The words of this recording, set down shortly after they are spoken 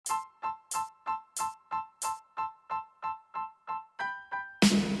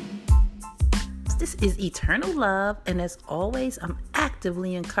This is Eternal Love, and as always, I'm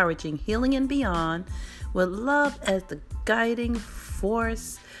actively encouraging healing and beyond with love as the guiding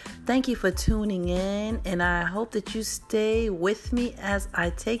force. Thank you for tuning in, and I hope that you stay with me as I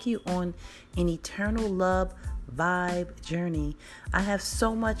take you on an eternal love vibe journey. I have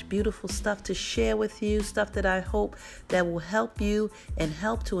so much beautiful stuff to share with you, stuff that I hope that will help you and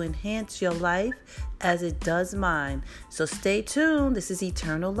help to enhance your life as it does mine. So stay tuned. This is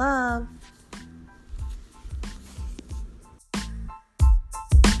Eternal Love.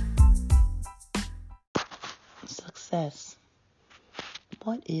 Success.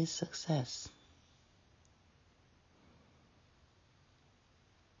 What is success?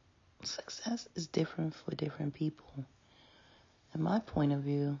 Success is different for different people. In my point of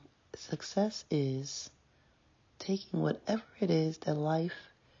view, success is taking whatever it is that life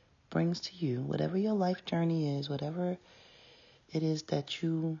brings to you, whatever your life journey is, whatever it is that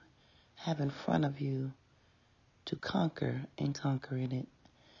you have in front of you, to conquer and conquering it.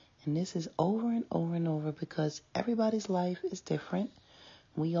 And this is over and over and over because everybody's life is different.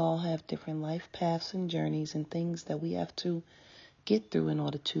 We all have different life paths and journeys and things that we have to get through in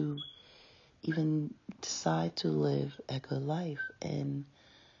order to even decide to live a good life. And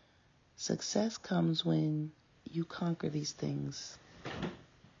success comes when you conquer these things.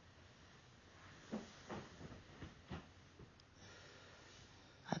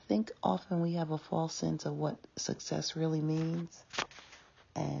 I think often we have a false sense of what success really means.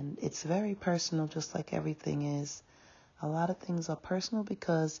 And it's very personal, just like everything is. A lot of things are personal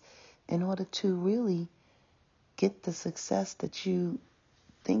because in order to really get the success that you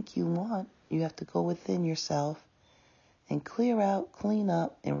think you want, you have to go within yourself and clear out, clean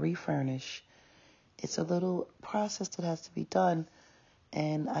up, and refurnish. It's a little process that has to be done.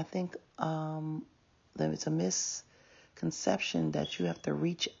 And I think that it's a misconception that you have to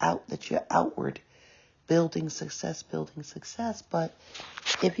reach out, that you're outward, building success. But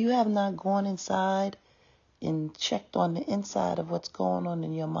if you have not gone inside and checked on the inside of what's going on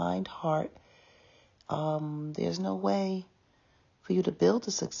in your mind, heart, there's no way for you to build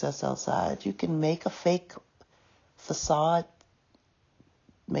a success outside. You can make a fake facade,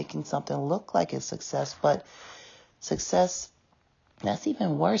 making something look like it's success, but success, that's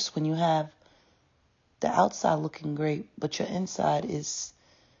even worse when you have the outside looking great, but your inside is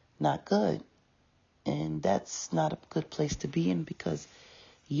not good. And that's not a good place to be in because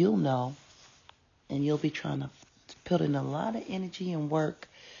you'll know, and you'll be trying to put in a lot of energy and work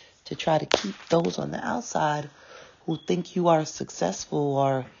to try to keep those on the outside who think you are successful,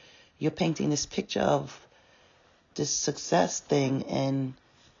 or you're painting this picture of this success thing and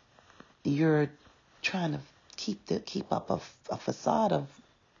you're trying to keep up a facade of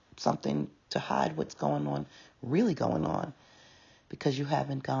something to hide what's really going on, because you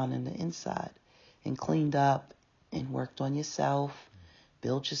haven't gone in the inside and cleaned up and worked on yourself,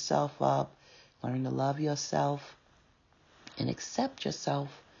 build yourself up, learn to love yourself and accept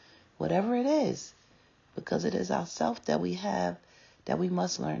yourself, whatever it is, because it is ourself that we have, that we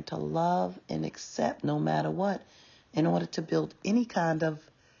must learn to love and accept no matter what, in order to build any kind of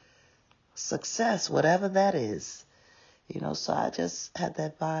success, whatever that is. So I just had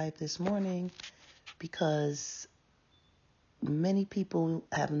that vibe this morning because many people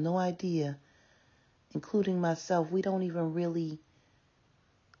have no idea, including myself. We don't even really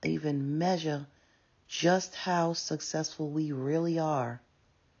even measure just how successful we really are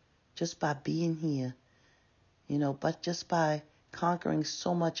just by being here, but just by conquering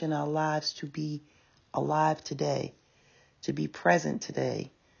so much in our lives to be alive today, to be present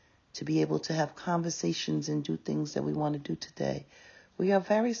today, to be able to have conversations and do things that we want to do today. We are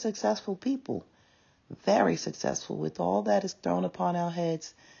very successful people, very successful, with all that is thrown upon our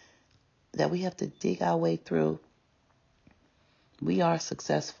heads that we have to dig our way through. We are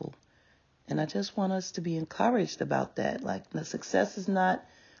successful. And I just want us to be encouraged about that. Like, the success is not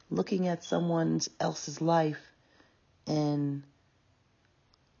looking at someone else's life and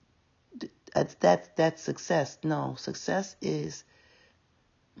that's success. No, success is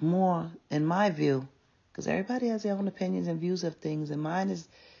more, in my view, because everybody has their own opinions and views of things, and mine is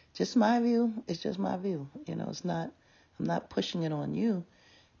just my view. It's just my view. It's not, I'm not pushing it on you,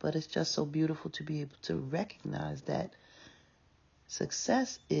 but it's just so beautiful to be able to recognize that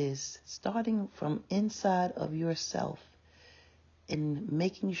success is starting from inside of yourself and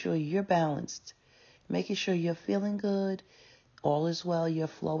making sure you're balanced, making sure you're feeling good, all is well, you're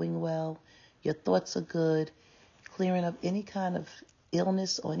flowing well, your thoughts are good, clearing up any kind of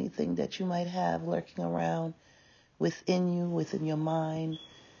illness or anything that you might have lurking around within you, within your mind.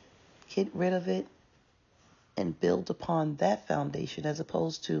 Get rid of it and build upon that foundation, as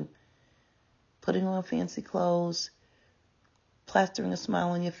opposed to putting on fancy clothes, plastering a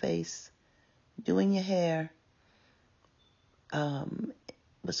smile on your face, doing your hair,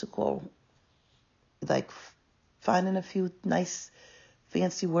 what's it called? Like finding a few nice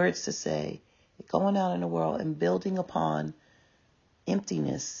fancy words to say, going out in the world and building upon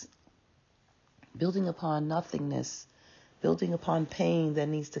emptiness, building upon nothingness, building upon pain that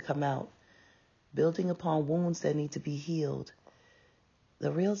needs to come out, building upon wounds that need to be healed.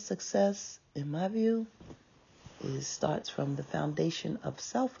 The real success, in my view, starts from the foundation of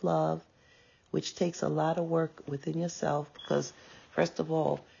self-love, which takes a lot of work within yourself because, first of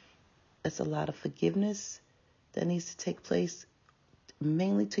all, it's a lot of forgiveness that needs to take place,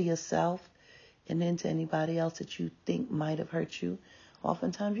 mainly to yourself and then to anybody else that you think might have hurt you.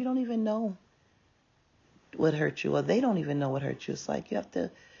 Oftentimes, you don't even know what hurt you, or they don't even know what hurt you. It's like you have to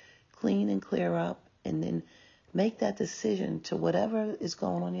clean and clear up and then make that decision to whatever is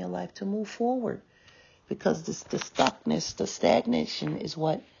going on in your life to move forward. Because the stuckness, the stagnation is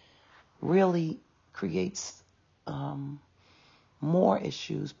what really creates more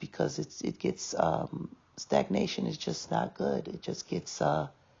issues, because it gets stagnation is just not good. It just gets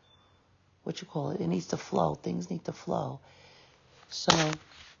it needs to flow. Things need to flow. So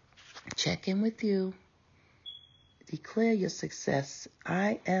check in with you. Declare your success.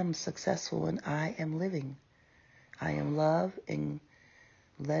 I am successful and I am living. I am love, and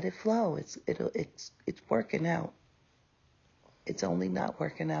let it flow. It's working out. It's only not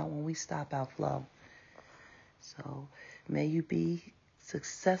working out when we stop our flow. So may you be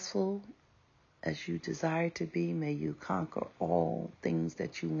successful as you desire to be. May you conquer all things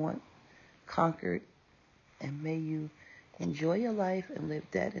that you want conquered. And may you enjoy your life and live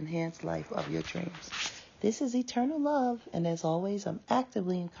that enhanced life of your dreams. This is Eternal Love. And as always, I'm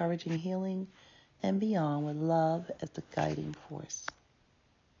actively encouraging healing and beyond with love as the guiding force.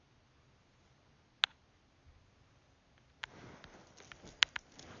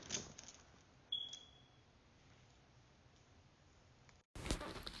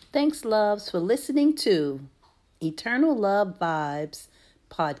 Thanks, loves, for listening to Eternal Love Vibes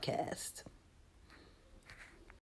podcast.